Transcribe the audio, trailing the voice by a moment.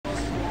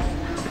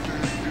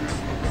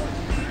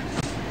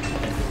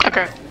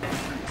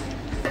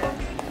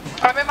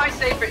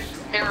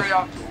safe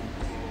area.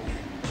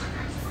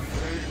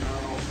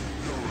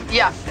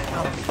 Yeah.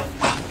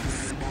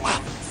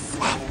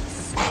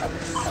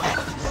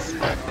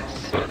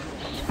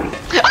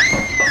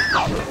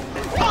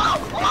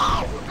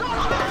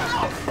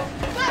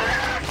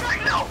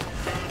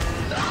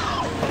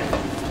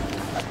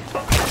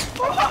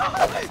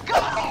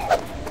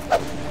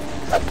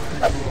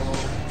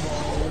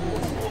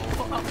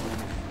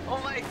 Oh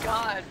my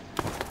god.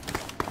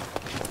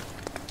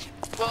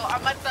 Well,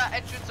 I'm at the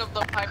entrance of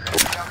the pipe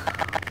area.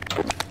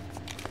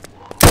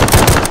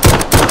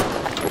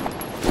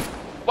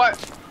 What?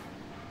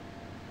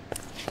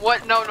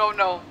 What? No, no,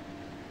 no.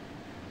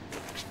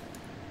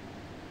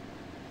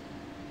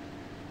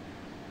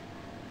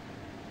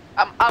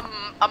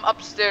 I'm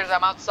upstairs.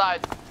 I'm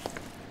outside.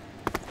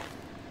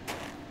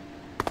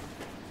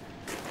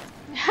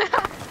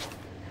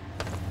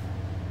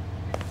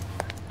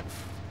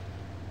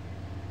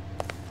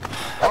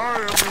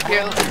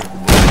 Here.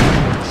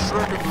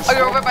 Oh,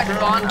 you're over by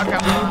spawn? Okay, I'm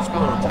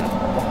going.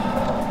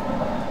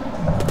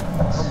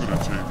 I'm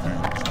gonna take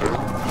these.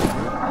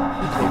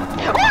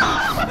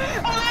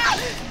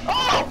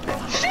 Oh!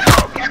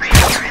 Shoot! Get me!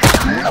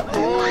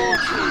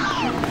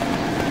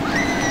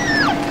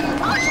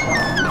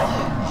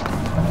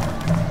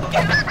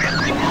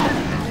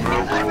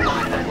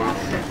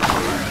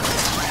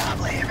 I'm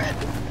leaving!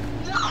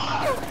 No!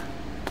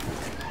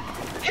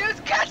 He was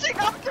catching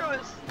up to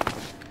us!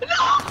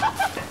 No!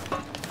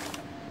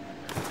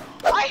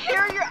 I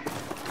hear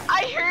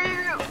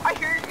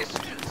you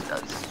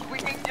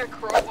swinging your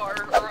crowbar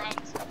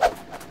around.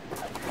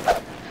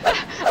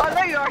 Oh,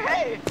 there you are,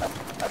 hey!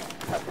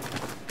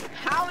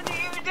 How do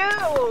you do?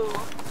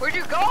 Where'd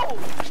you go?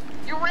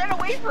 You ran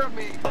away from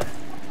me.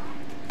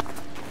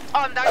 Oh,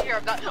 I'm down here,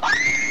 I'm down.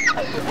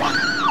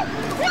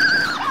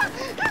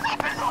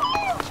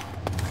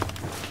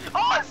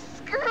 Oh,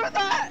 screw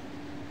that!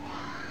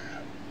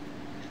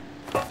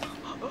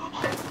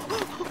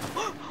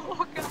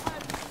 Oh,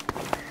 God.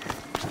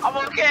 I'm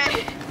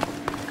okay.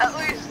 At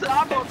least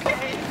I'm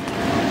okay.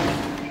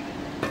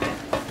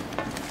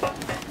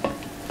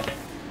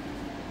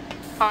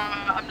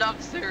 I'm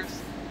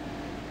downstairs.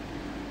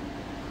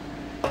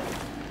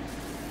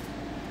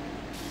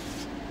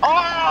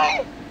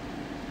 Oh!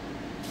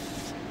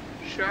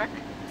 Shrek?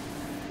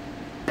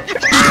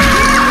 That's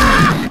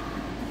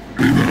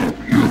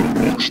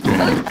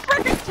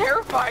freaking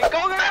terrifying.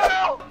 Go, go,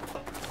 go!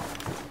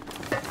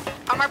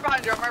 I'm right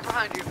behind you, I'm right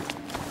behind you.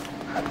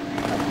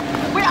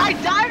 Wait, I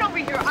died over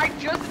here. I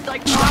just,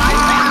 like, died.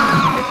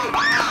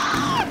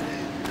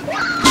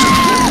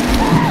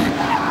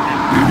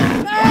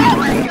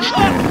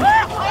 Oh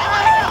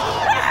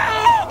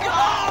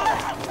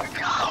my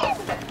god!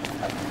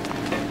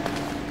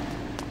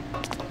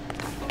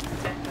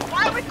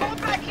 Why are we going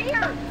back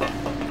here?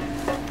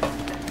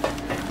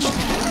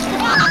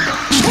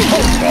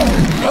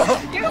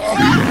 You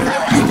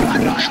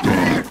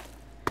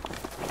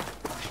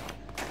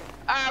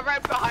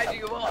right behind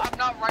you. Well, I'm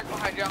not right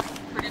behind you. I'm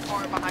pretty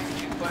far behind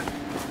you, but...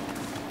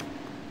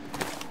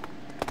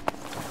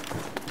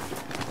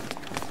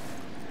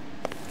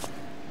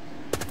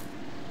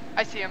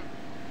 I see him.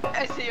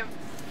 I see him.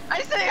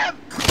 I see him!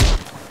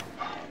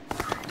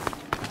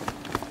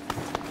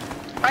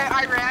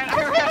 I ran.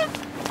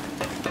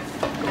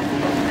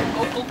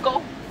 Go, go,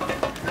 go.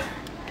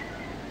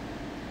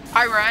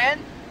 I ran?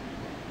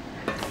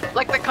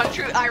 Like the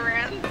country I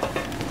ran?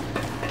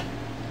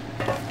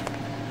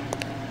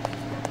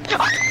 Get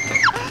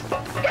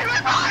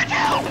right behind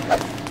you!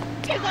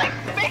 He's like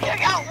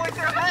speaking out with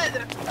your head!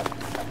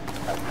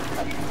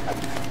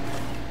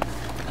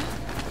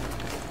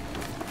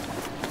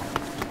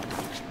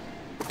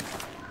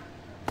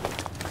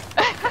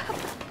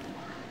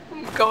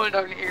 I'm going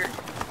down here.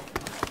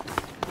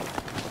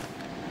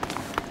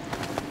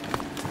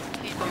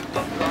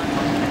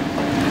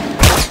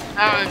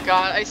 Oh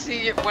god, I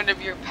see one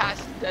of your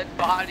past dead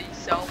body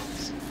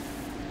selves.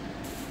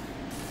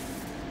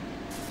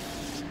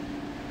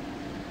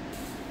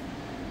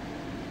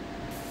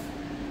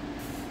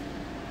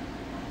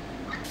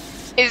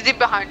 Is he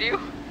behind you?